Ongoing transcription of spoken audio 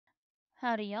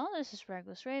Howdy, y'all. This is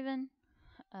Reckless Raven.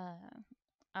 Uh,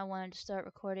 I wanted to start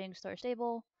recording Star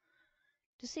Stable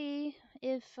to see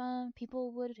if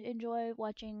people would enjoy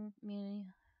watching me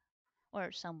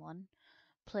or someone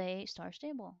play Star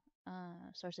Stable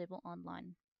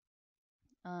Online.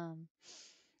 Um,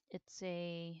 it's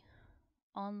a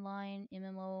online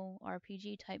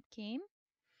MMORPG type game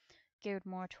geared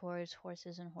more towards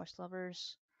horses and horse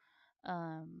lovers.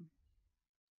 Um,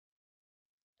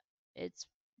 it's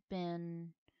been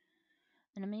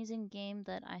an amazing game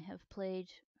that I have played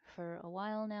for a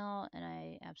while now, and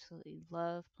I absolutely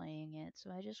love playing it.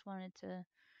 So I just wanted to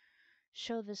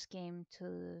show this game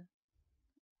to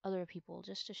other people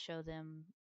just to show them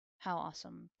how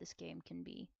awesome this game can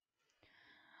be.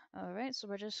 Alright, so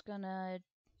we're just gonna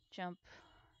jump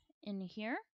in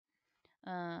here.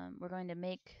 We're going to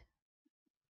make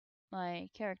my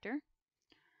character,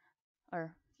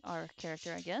 or our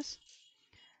character, I guess.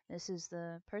 This is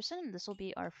the person. This will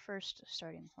be our first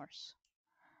starting horse.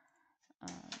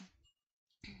 Um,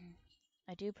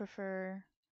 I do prefer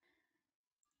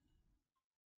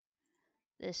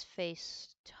this face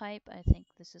type. I think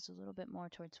this is a little bit more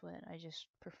towards what I just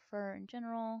prefer in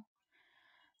general.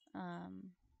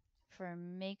 For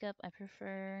makeup,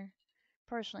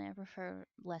 personally, I prefer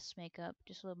less makeup,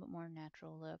 just a little bit more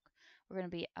natural look. We're going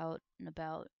to be out and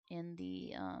about in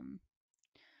the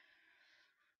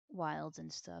wilds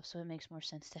and stuff, so it makes more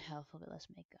sense to have a little bit less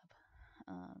makeup.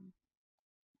 Um,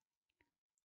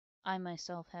 I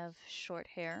myself have short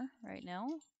hair right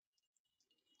now,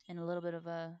 and a little bit of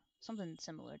something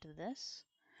similar to this.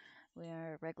 We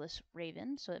are Reckless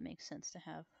Raven, so it makes sense to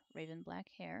have raven black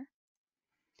hair.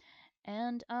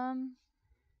 And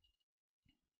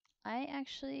I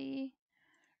actually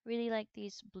really like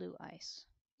these blue eyes.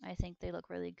 I think they look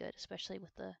really good, especially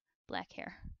with the black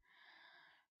hair.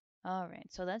 Alright,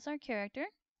 so that's our character.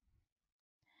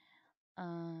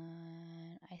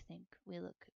 I think we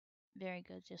look very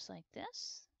good just like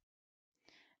this.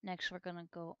 Next, we're going to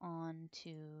go on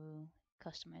to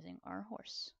customizing our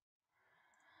horse.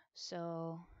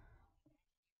 So,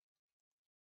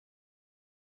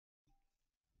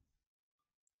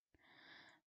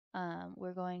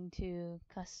 we're going to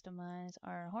customize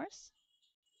our horse.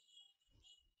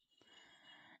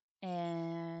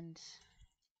 And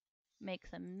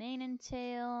make the mane and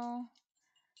tail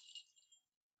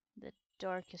the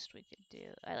darkest we could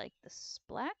do. I like this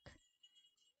black.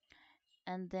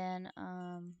 And then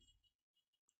I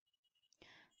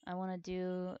want to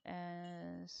do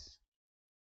as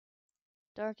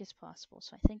dark as possible.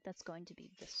 So I think that's going to be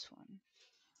this one.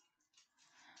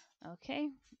 Okay.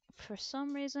 For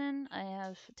some reason, I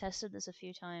have tested this a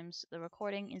few times. The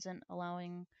recording isn't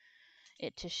allowing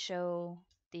it to show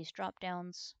these drop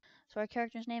downs. So our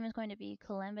character's name is going to be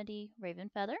Calamity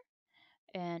Ravenfeather,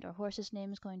 and our horse's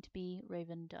name is going to be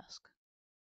Raven Dusk.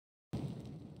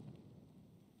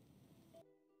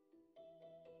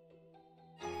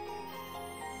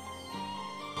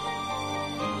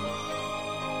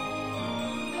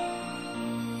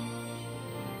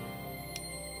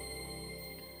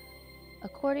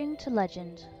 According to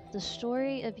legend, the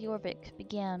story of Jorvik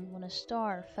began when a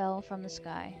star fell from the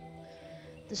sky.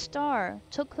 The star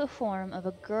took the form of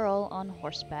a girl on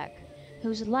horseback,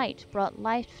 whose light brought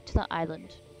life to the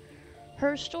island.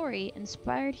 Her story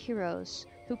inspired heroes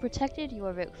who protected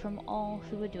Jorvik from all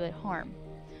who would do it harm,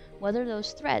 whether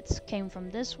those threats came from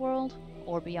this world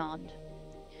or beyond.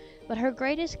 But her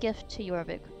greatest gift to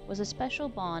Jorvik was a special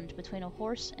bond between a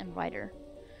horse and rider.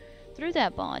 Through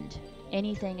that bond,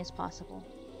 anything is possible.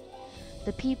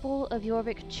 The people of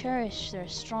Jorvik cherish their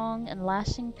strong and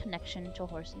lasting connection to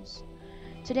horses.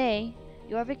 Today,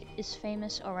 Jorvik is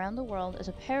famous around the world as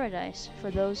a paradise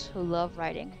for those who love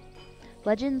riding.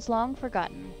 Legends long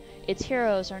forgotten, its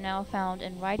heroes are now found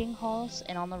in riding halls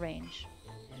and on the range.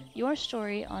 Your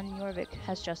story on Jorvik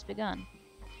has just begun.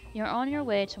 You're on your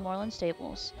way to Moorland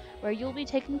Stables, where you'll be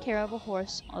taking care of a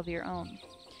horse of your own.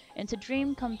 And to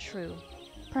dream come true.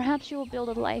 Perhaps you will build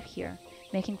a life here,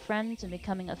 making friends and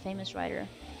becoming a famous rider.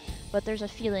 But there's a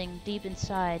feeling deep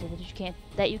inside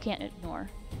that you can't ignore.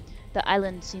 The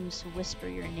island seems to whisper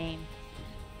your name.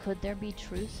 Could there be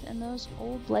truth in those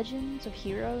old legends of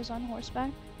heroes on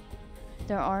horseback?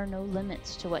 There are no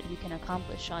limits to what you can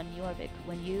accomplish on Jorvik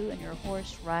when you and your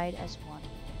horse ride as one.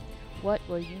 What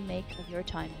will you make of your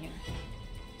time here?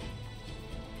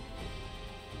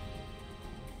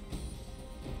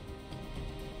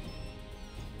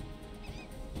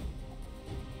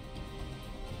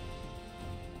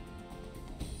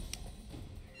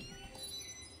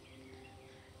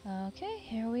 Okay,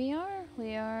 here we are.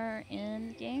 We are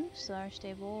in game Star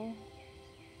Stable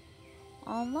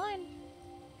Online.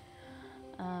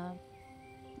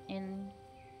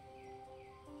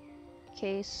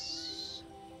 case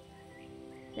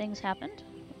things happened,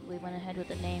 we went ahead with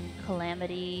the name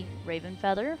Calamity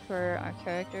Ravenfeather for our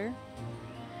character.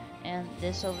 And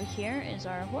this over here is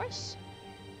our horse.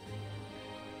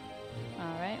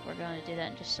 Alright, we're going to do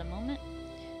that in just a moment.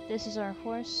 This is our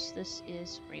horse. This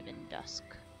is Raven Dusk.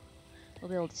 We'll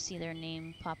be able to see their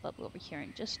name pop up over here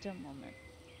in just a moment.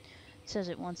 It says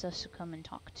it wants us to come and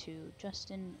talk to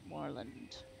Justin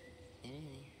Moreland.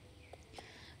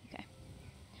 Okay.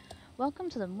 Welcome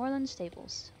to the Moreland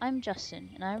Stables. I'm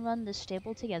Justin, and I run this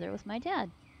stable together with my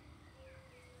dad.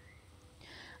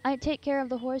 I take care of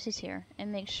the horses here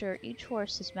and make sure each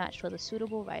horse is matched with a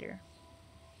suitable rider.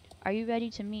 Are you ready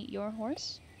to meet your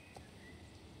horse?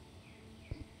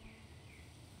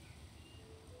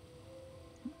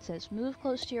 It says move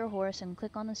close to your horse and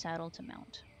click on the saddle to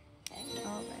mount.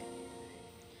 Alright.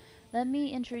 Let me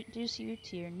introduce you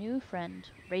to your new friend,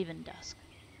 Raven Dusk.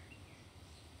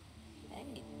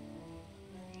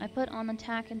 I put on the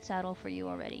tack and saddle for you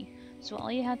already, so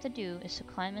all you have to do is to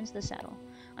climb into the saddle.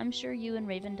 I'm sure you and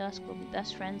Raven Dusk will be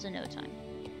best friends in no time.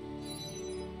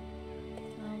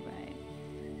 Alright.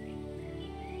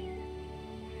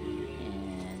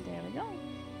 And there we go.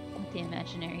 With the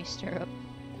imaginary stirrup.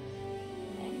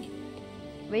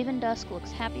 Raven Dusk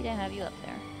looks happy to have you up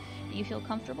there. Do you feel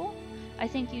comfortable? I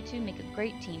think you two make a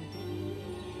great team.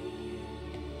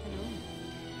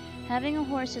 Having a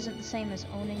horse isn't the same as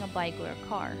owning a bike or a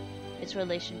car. It's a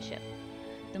relationship.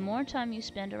 The more time you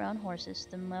spend around horses,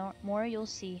 the more you'll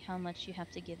see how much you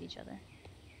have to give each other.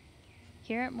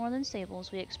 Here at Moreland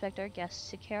Stables, we expect our guests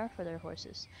to care for their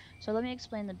horses, so let me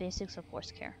explain the basics of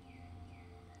horse care.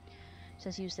 It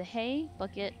says use the hay,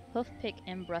 bucket, hoof pick,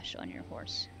 and brush on your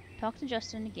horse. Talk to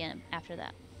Justin again after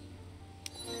that.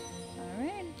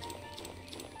 Alright.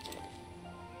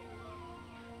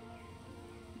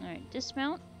 Alright,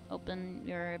 dismount. Open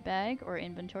your bag or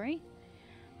inventory.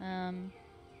 And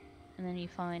then you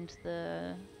find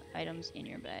the items in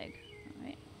your bag.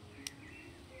 Alright.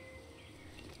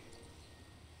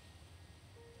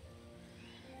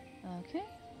 Okay.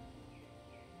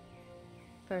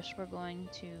 First we're going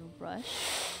to brush.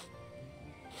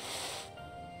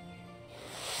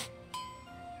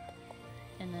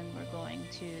 And then we're going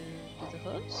to do the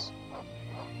hooves.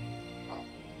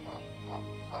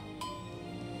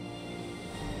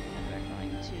 And we're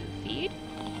going to feed.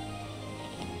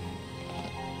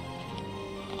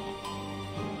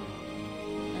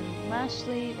 And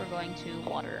lastly, we're going to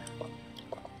water.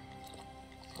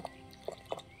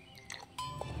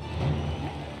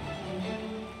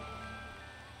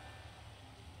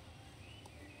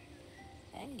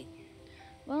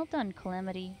 Well done,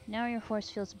 Calamity. Now your horse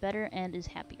feels better and is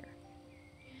happier.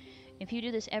 If you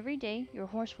do this every day, your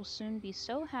horse will soon be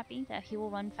so happy that he will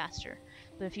run faster.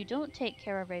 But if you don't take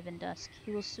care of Raven Dusk,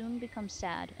 he will soon become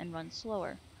sad and run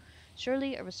slower.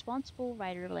 Surely a responsible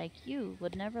rider like you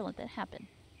would never let that happen,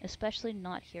 especially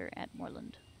not here at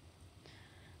Moreland.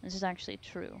 This is actually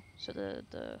true. So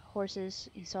the horses,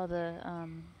 you saw the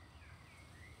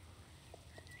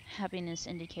happiness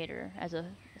indicator as a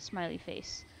smiley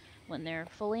face. When they're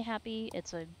fully happy,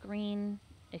 it's a green,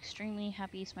 extremely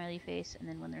happy smiley face, and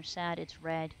then when they're sad, it's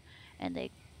red, and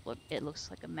it looks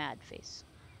like a mad face.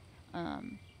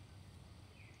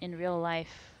 In real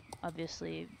life,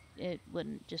 obviously, it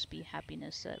wouldn't just be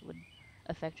happiness that would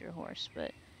affect your horse,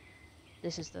 but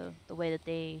this is the way that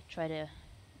they try to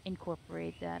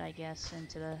incorporate that, I guess,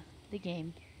 into the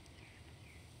game.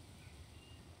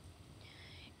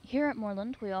 Here at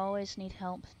Moreland, we always need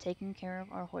help taking care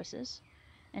of our horses.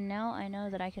 And now I know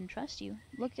that I can trust you.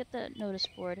 Look at the notice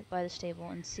board by the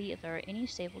stable and see if there are any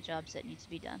stable jobs that need to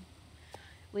be done.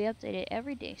 We update it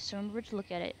every day, so remember to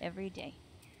look at it every day.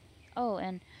 Oh,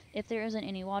 and if there isn't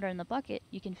any water in the bucket,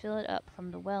 you can fill it up from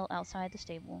the well outside the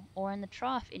stable, or in the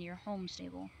trough in your home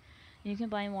stable. You can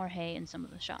buy more hay in some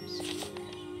of the shops.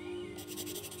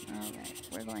 Alright,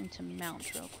 we're going to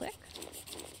mount real quick.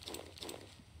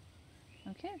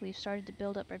 Okay, we've started to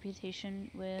build up reputation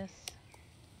with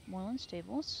Moreland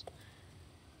Stables.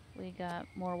 We got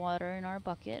more water in our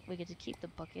bucket. We get to keep the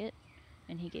bucket,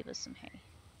 and he gave us some hay.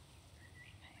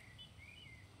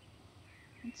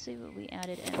 Let's see what we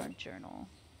added in our journal.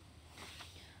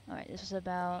 Alright, this is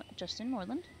about Justin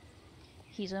Moreland.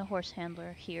 He's a horse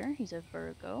handler here. He's a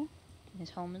Virgo.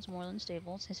 His home is Moreland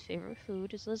Stables. His favorite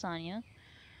food is lasagna.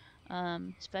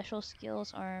 Special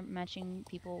skills are matching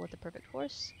people with the perfect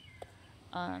horse.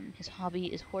 His hobby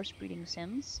is horse breeding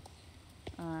sims.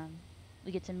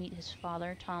 We get to meet his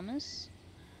father, Thomas.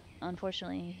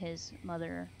 Unfortunately, his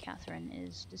mother, Catherine,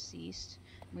 is deceased.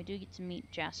 We do get to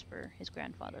meet Jasper, his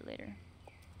grandfather, later.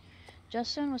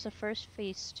 Justin was the first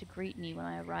face to greet me when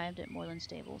I arrived at Moreland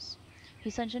Stables.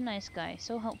 He's such a nice guy,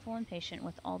 so helpful and patient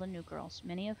with all the new girls,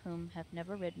 many of whom have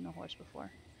never ridden a horse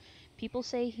before. People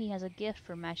say he has a gift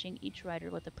for matching each rider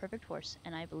with the perfect horse,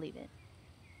 and I believe it.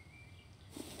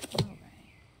 Alright.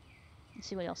 Let's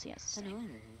see what else he has to say.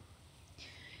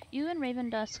 You and Raven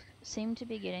Dusk seem to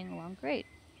be getting along great.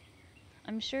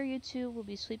 I'm sure you two will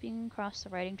be sweeping across the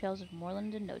riding trails of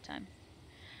Moorland in no time.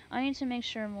 I need to make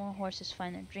sure more horses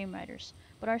find their dream riders,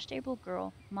 but our stable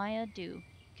girl, Maya Dew,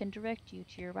 can direct you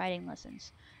to your riding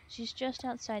lessons. She's just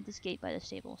outside this gate by the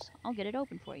stables. I'll get it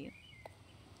open for you.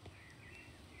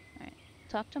 Alright.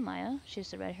 Talk to Maya.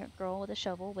 She's the red-haired girl with a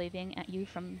shovel waving at you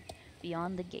from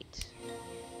beyond the gate.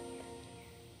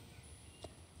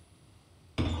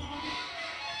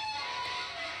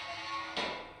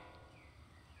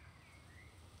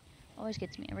 Always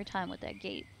gets me every time with that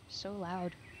gate. So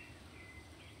loud.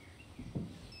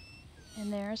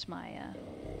 And there's Maya.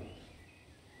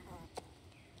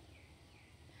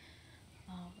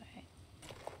 Alright.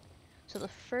 So the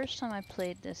first time I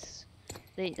played this,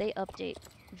 they update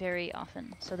very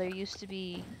often. So there used to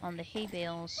be on the hay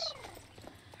bales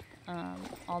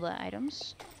all the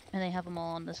items, and they have them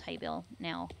all on this hay bale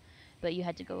now. But you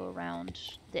had to go around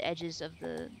the edges of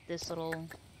this little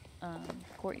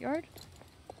courtyard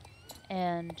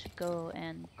and go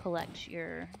and collect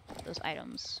those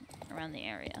items around the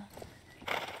area.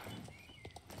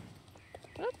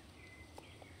 Oop.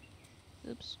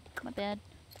 Oops, my bad.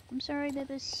 I'm sorry,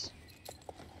 babies.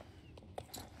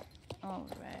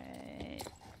 Alright.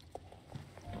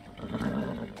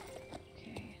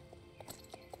 Okay.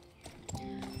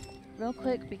 Real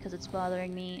quick, because it's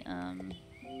bothering me,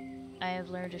 I have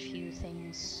learned a few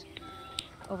things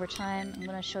over time. I'm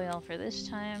gonna show y'all for this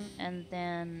time, and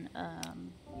then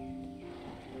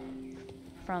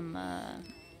from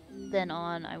then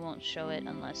on I won't show it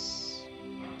unless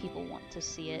people want to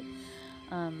see it.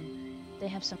 They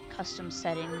have some custom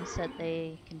settings that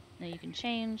you can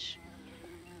change.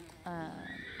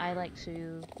 I like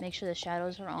to make sure the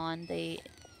shadows are on. They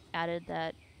added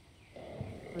that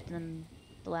within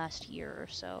the last year or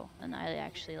so, and I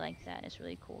actually like that. It's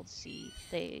really cool to see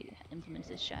they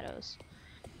implemented shadows.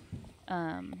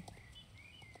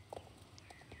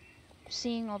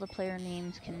 Seeing all the player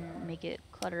names can make it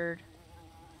cluttered,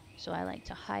 so I like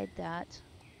to hide that.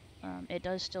 It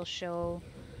does still show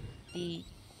the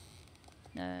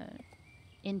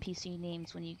NPC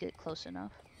names when you get close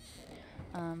enough.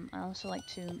 I also like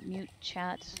to mute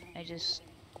chat. I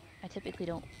typically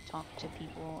don't talk to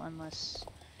people unless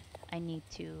I need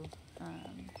to.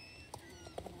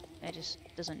 It's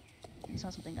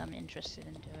not something I'm interested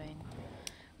in doing.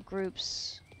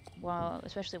 Groups,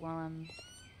 especially while I'm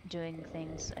doing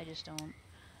things, I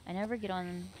never get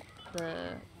on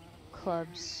the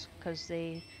clubs because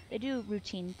they do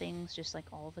routine things just like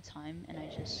all the time, and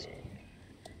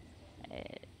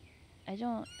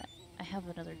I have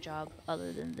another job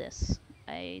other than this.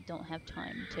 I don't have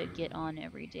time to get on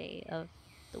every day of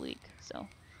the week, so.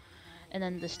 And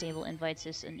then the stable invites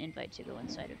us an invite to go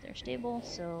inside of their stable,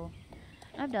 so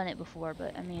I've done it before,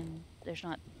 but I mean, there's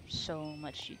not so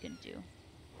much you can do.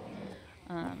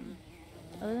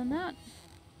 Other than that,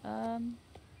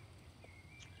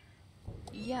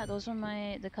 yeah, those are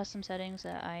the custom settings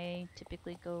that I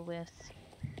typically go with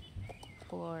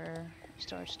for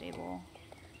Star Stable.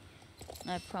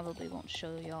 I probably won't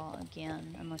show y'all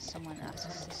again unless someone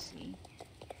asks to see.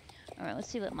 Alright, let's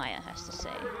see what Maya has to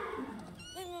say.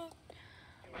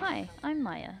 Hi, I'm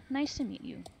Maya. Nice to meet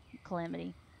you,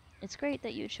 Calamity. It's great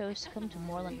that you chose to come to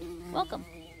Moorland. Welcome!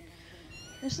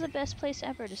 This is the best place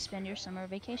ever to spend your summer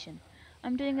vacation.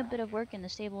 I'm doing a bit of work in the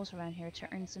stables around here to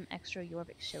earn some extra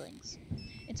Jorvik shillings.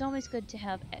 It's always good to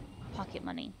have pocket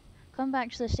money. Come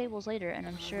back to the stables later and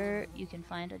I'm sure you can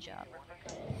find a job.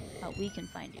 We can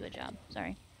find you a job,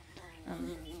 sorry.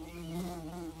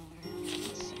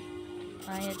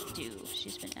 Maya Dew.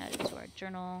 She's been added to our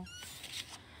journal.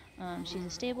 She's a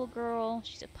stable girl.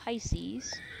 She's a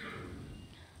Pisces.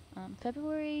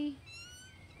 February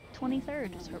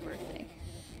 23rd is her birthday.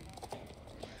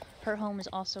 Her home is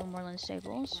also Moorland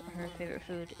Stables. Her favorite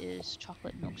food is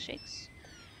chocolate milkshakes.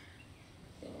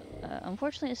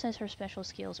 Unfortunately, it says her special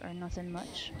skills are nothing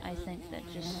much. I think that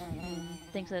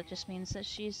just means that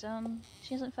she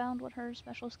hasn't found what her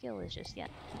special skill is just yet.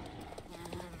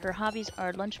 Her hobbies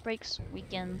are lunch breaks,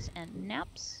 weekends, and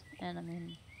naps. And I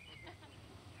mean,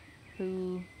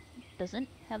 who doesn't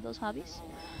have those hobbies?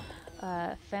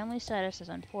 Family status is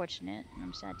unfortunate, and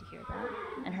I'm sad to hear that.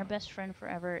 And her best friend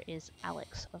forever is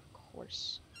Alex, of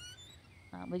course.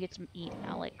 We get to meet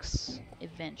Alex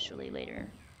eventually later.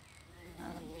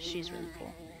 She's really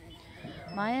cool.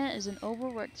 Maya is an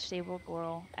overworked stable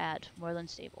girl at Moreland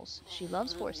Stables. She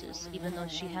loves horses, even though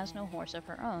she has no horse of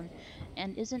her own,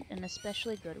 and isn't an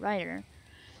especially good rider.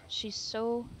 She's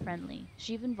so friendly.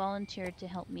 She even volunteered to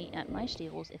help me at my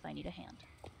stables if I need a hand.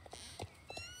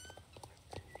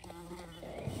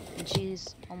 And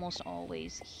she's almost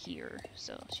always here,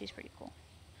 so she's pretty cool.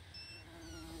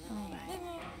 Alright.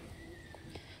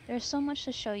 There's so much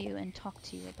to show you and talk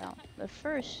to you about, but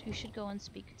first you should go and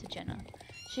speak to Jenna.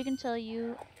 She can tell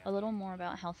you a little more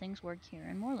about how things work here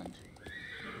in Moreland.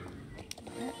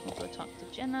 Alright, we'll go talk to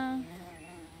Jenna.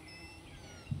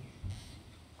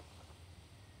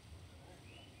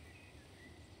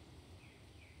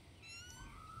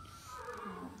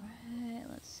 Alright,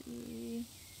 let's see.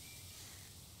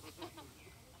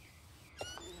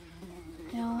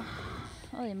 Now,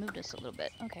 oh, they moved us a little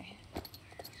bit. Okay.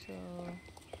 So,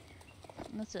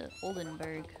 that's a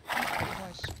Oldenburg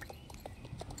horse.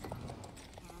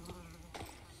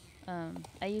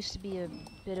 I used to be a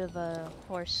bit of a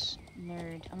horse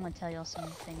nerd. I'm gonna tell y'all some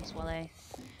things while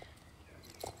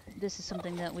this is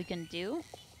something that we can do.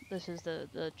 This is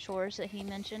the chores that he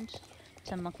mentioned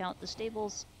to muck out the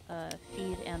stables,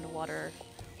 feed and water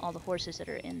all the horses that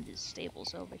are in the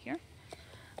stables over here.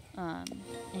 And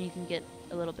you can get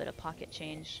a little bit of pocket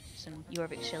change, some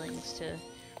Jorvik shillings to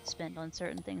spend on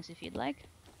certain things if you'd like.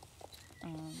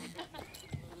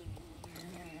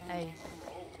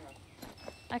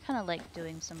 I kind of like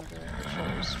doing some of the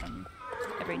chores from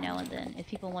every now and then. If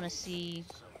people want to see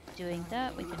doing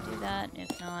that, we can do that.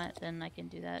 If not, then I can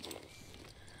do that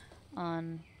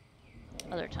on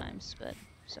other times. But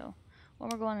so when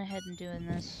we're going ahead and doing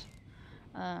this,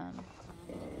 I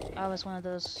was one of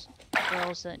those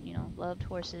girls that, you know, loved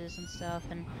horses and stuff,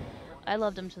 and I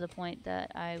loved them to the point that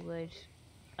I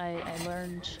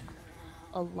learned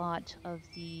a lot of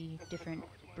the different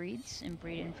breeds and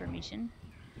breed information.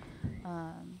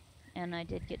 And I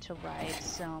did get to ride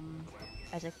some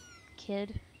as a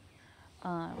kid.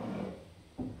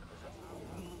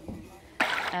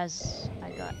 As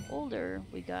I got older,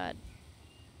 we got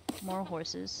more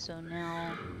horses, so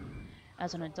now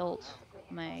as an adult,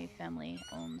 my family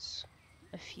owns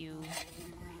a few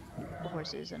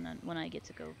horses, and then when I get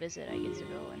to go visit, I get to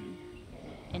go and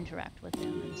interact with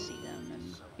them and see them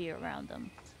and be around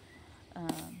them.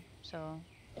 So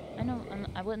I know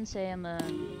I wouldn't say I'm a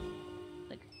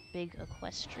big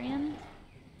equestrian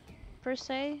per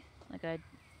se. Like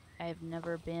I've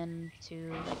never been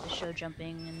to like the show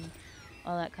jumping and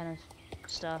all that kind of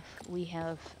stuff. We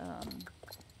have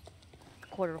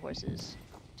quarter horses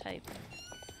type.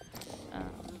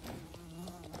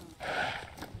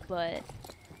 But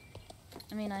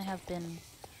I mean, I have been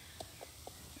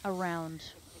around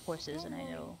horses, and I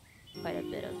know quite a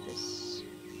bit of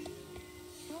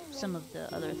some of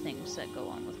the other things that go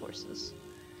on with horses.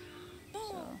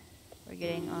 So we're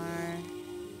getting our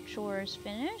chores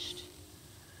finished.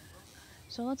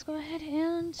 So let's go ahead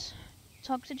and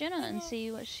talk to Jenna and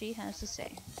see what she has to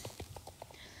say.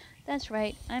 That's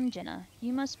right, I'm Jenna.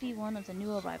 You must be one of the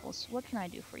new arrivals. What can I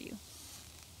do for you?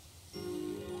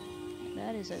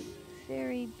 That is a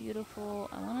very beautiful,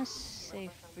 I want to say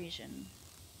Frisian.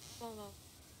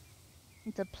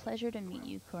 It's a pleasure to meet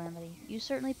you, Calamity. You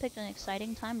certainly picked an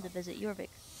exciting time to visit Jorvik.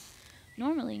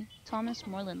 Normally, Thomas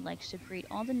Moreland likes to greet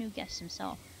all the new guests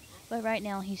himself, but right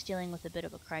now he's dealing with a bit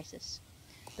of a crisis.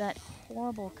 That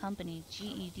horrible company,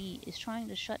 GED, is trying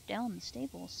to shut down the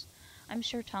stables. I'm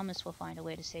sure Thomas will find a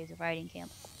way to save the riding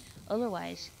camp.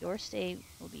 Otherwise, your stay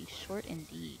will be short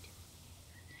indeed.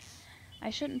 I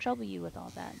shouldn't trouble you with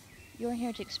all that. You're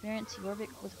here to experience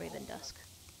Jorvik with Ravendusk.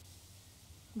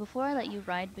 Before I let you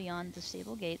ride beyond the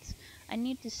stable gates, I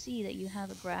need to see that you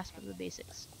have a grasp of the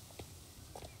basics.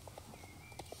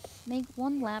 Make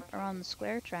one lap around the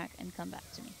square track and come back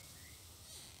to me.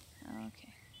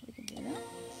 Okay, we can do that.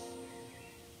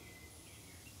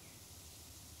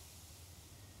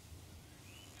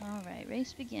 Alright,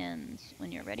 race begins.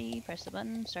 When you're ready, press the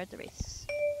button, start the race.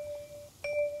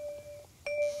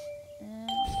 And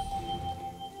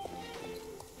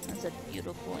that's a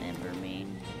beautiful amber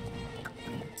mane.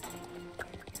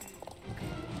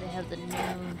 They have the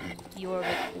new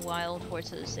Jorvik wild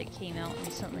horses that came out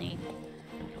recently.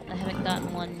 I haven't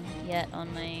gotten one yet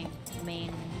on my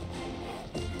main,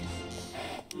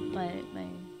 my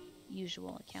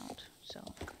usual account, so.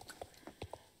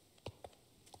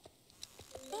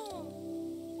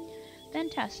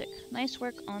 Fantastic. Nice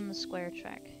work on the square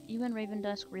track. You and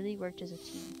Ravendusk really worked as a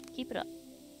team. Keep it up.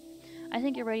 I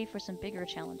think you're ready for some bigger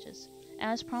challenges.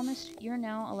 As promised, you're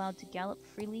now allowed to gallop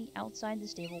freely outside the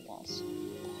stable walls.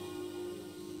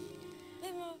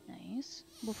 Nice.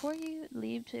 Before you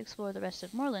leave to explore the rest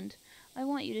of Moreland, I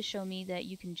want you to show me that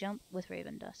you can jump with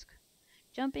Ravendusk.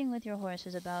 Jumping with your horse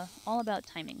is all about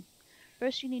timing.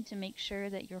 First, you need to make sure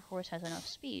that your horse has enough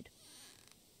speed.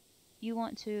 You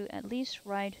want to at least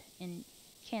ride in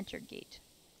canter gait.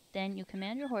 Then you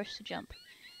command your horse to jump,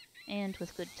 and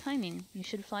with good timing, you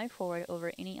should fly forward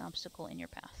over any obstacle in your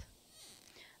path.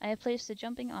 I have placed the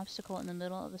jumping obstacle in the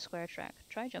middle of the square track.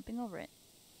 Try jumping over it.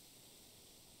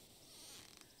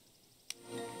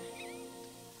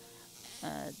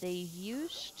 They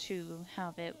used to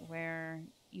have it where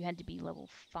you had to be level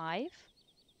 5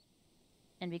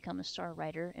 and become a star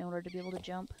rider in order to be able to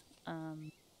jump.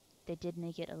 They did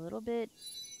make it a little bit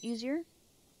easier,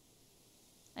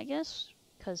 I guess,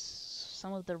 because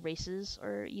some of the races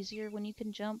are easier when you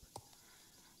can jump.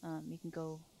 You can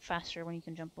go faster when you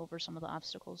can jump over some of the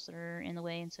obstacles that are in the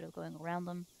way instead of going around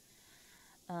them.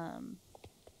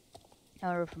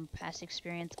 However, from past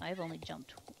experience, I've only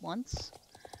jumped once,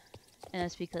 and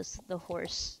that's because the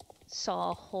horse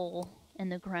saw a hole in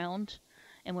the ground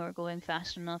and we were going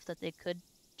fast enough that they could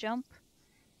jump.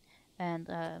 And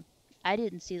I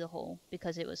didn't see the hole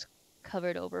because it was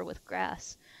covered over with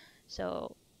grass.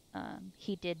 So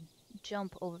he did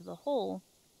jump over the hole,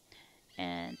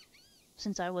 and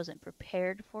since I wasn't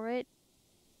prepared for it,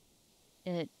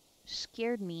 it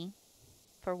scared me,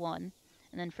 for one.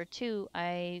 And then for two,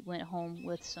 I went home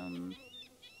with some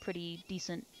pretty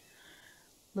decent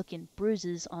looking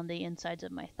bruises on the insides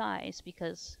of my thighs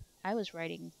because I was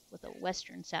riding with a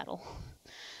Western saddle.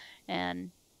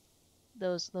 And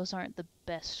those aren't the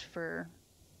best for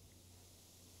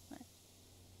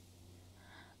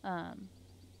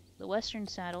the Western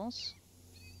saddles.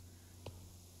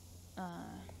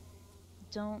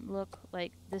 Don't look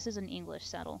like this is an English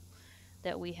saddle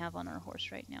that we have on our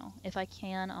horse right now. If I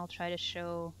can, I'll try to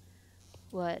show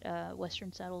what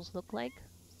Western saddles look like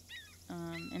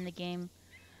in the game.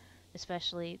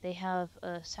 Especially, they have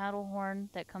a saddle horn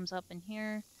that comes up in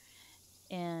here,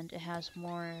 and it has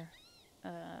more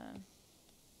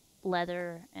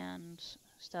leather and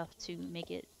stuff to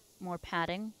make it more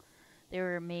padding. They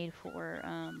were made for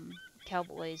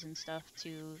cowboys and stuff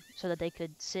so that they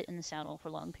could sit in the saddle for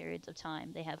long periods of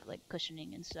time. They have like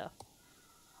cushioning and stuff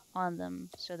on them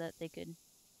so that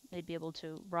they'd be able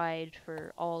to ride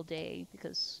for all day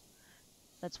because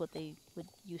that's what they would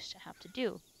used to have to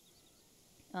do.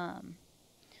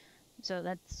 So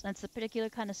that's the particular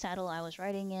kind of saddle I was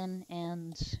riding in,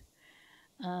 and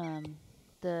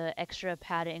the extra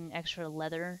padding, extra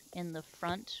leather in the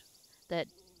front that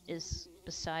is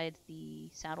beside the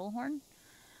saddle horn.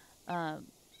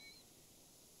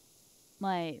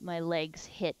 My legs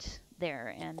hit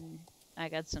there, and I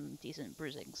got some decent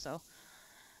bruising. So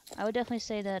I would definitely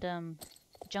say that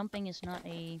jumping is not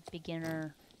a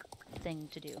beginner thing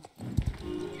to do.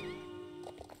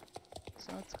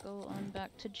 So let's go on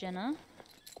back to Jenna,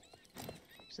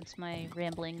 since my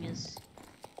rambling is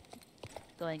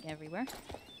going everywhere.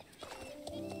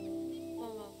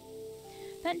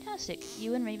 Fantastic!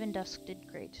 You and Ravendusk did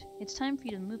great. It's time for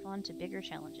you to move on to bigger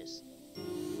challenges.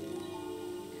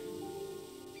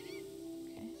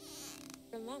 Okay.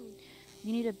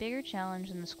 You need a bigger challenge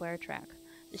than the square track.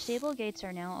 The stable gates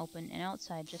are now open, and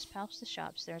outside, just past the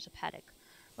shops, there's a paddock.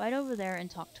 Ride over there and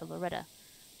talk to Loretta.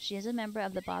 She is a member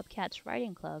of the Bobcats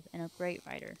Riding Club and a great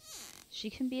rider. She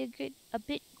can be a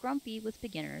bit grumpy with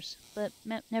beginners, but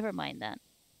never mind that.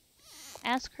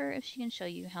 Ask her if she can show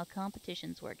you how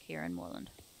competitions work here in Moorland.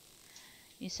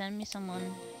 You send me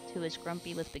someone who is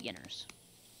grumpy with beginners.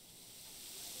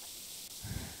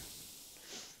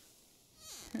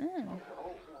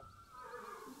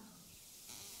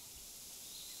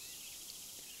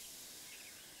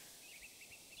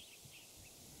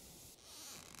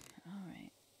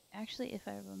 Alright. Actually, if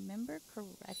I remember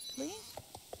correctly...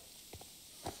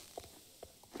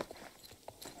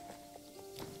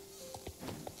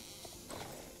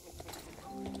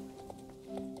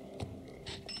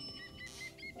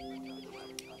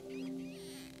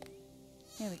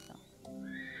 Here we go.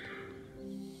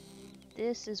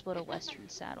 This is what a Western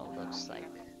saddle looks like.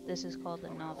 This is called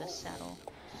the novice saddle.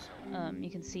 You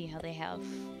can see how they have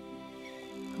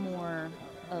more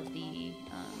of the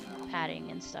padding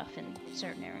and stuff in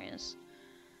certain areas.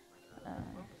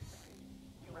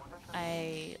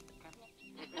 I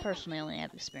personally only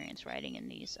have experience riding in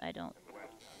these. I don't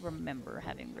remember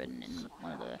having ridden in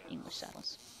one of the English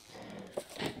saddles.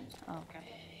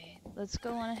 Okay, let's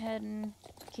go on ahead and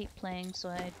keep playing so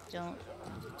I don't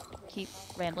keep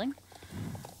rambling.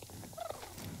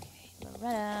 Okay,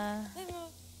 Loretta.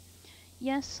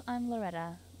 Yes, I'm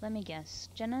Loretta. Let me guess.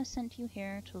 Jenna sent you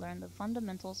here to learn the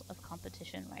fundamentals of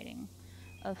competition riding.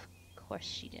 Of course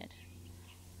she did.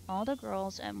 All the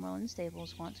girls at Merlin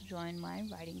Stables want to join my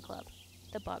riding club,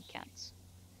 the Bobcats.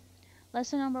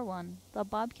 Lesson number 1. The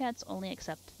Bobcats only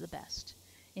accept the best.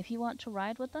 If you want to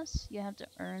ride with us, you have to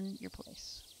earn your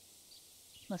place.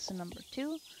 Lesson number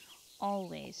 2.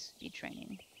 Always be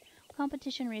training.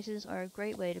 Competition races are a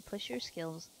great way to push your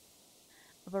skills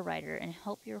of a rider and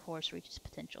help your horse reach its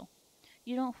potential.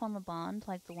 You don't form a bond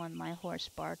like the one my horse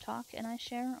Bartok and I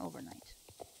share overnight.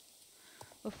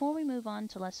 Before we move on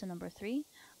to lesson number 3,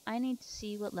 I need to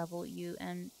see what level you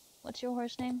and... What's your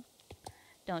horse name?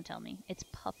 Don't tell me. It's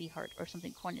Puppy Heart or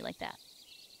something corny like that.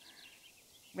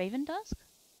 Raven Dusk?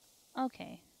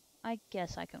 Okay, I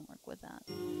guess I can work with that.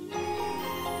 Yay,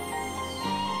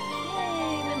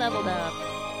 we leveled up.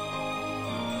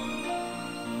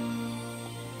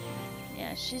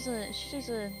 Yeah,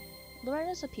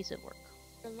 Loretta's a piece of work.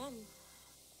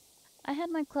 I had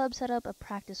my club set up a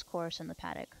practice course in the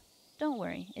paddock. Don't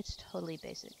worry, it's totally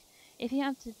basic.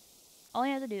 All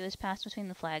you have to do is pass between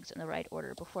the flags in the right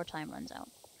order before time runs out.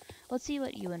 Let's see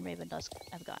what you and Raven Dusk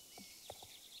have got.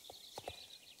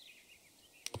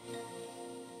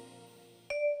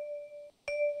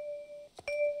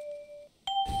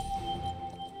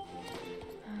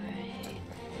 Alright.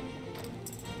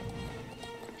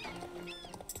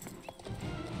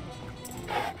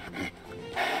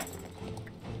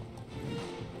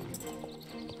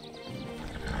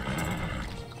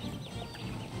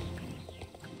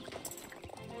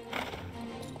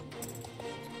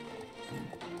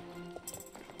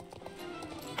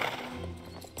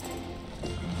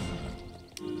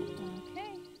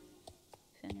 Okay.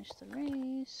 Finish the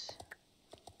race.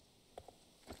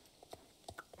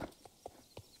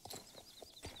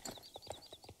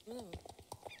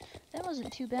 That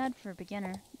wasn't too bad for a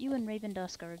beginner. You and Raven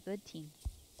Dusk are a good team.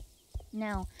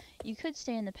 Now, you could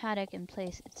stay in the paddock and play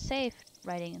it safe,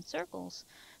 riding in circles,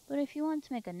 but if you want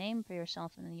to make a name for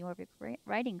yourself in the Jorvik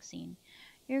riding scene,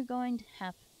 you're going to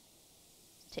have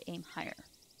to aim higher.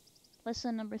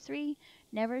 Lesson number 3,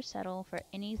 never settle for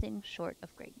anything short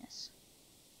of greatness.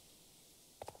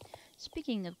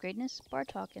 Speaking of greatness,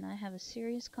 Bartok and I have a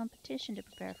serious competition to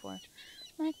prepare for.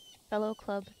 My fellow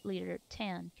club leader,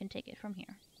 Tan, can take it from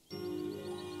here.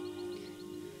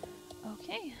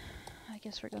 Okay, I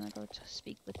guess we're gonna go to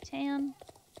speak with Tan.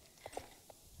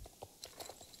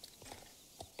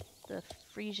 The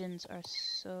Frisians are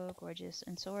so gorgeous,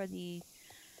 and so are the...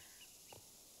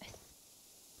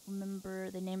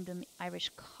 remember they named them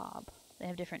Irish Cob. They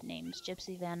have different names.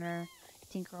 Gypsy Vanner,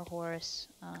 Tinker Horse.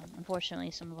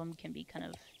 Unfortunately, some of them can be kind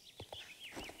of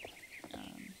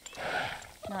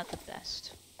not the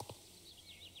best.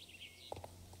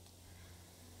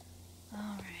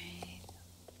 Alright.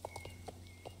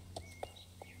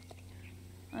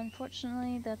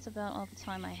 Unfortunately, that's about all the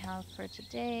time I have for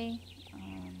today.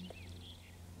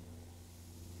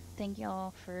 Thank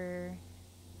y'all for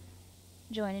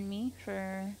joining me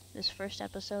for this first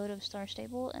episode of Star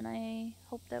Stable, and I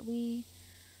hope that we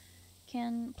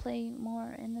can play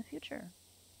more in the future.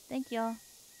 Thank y'all.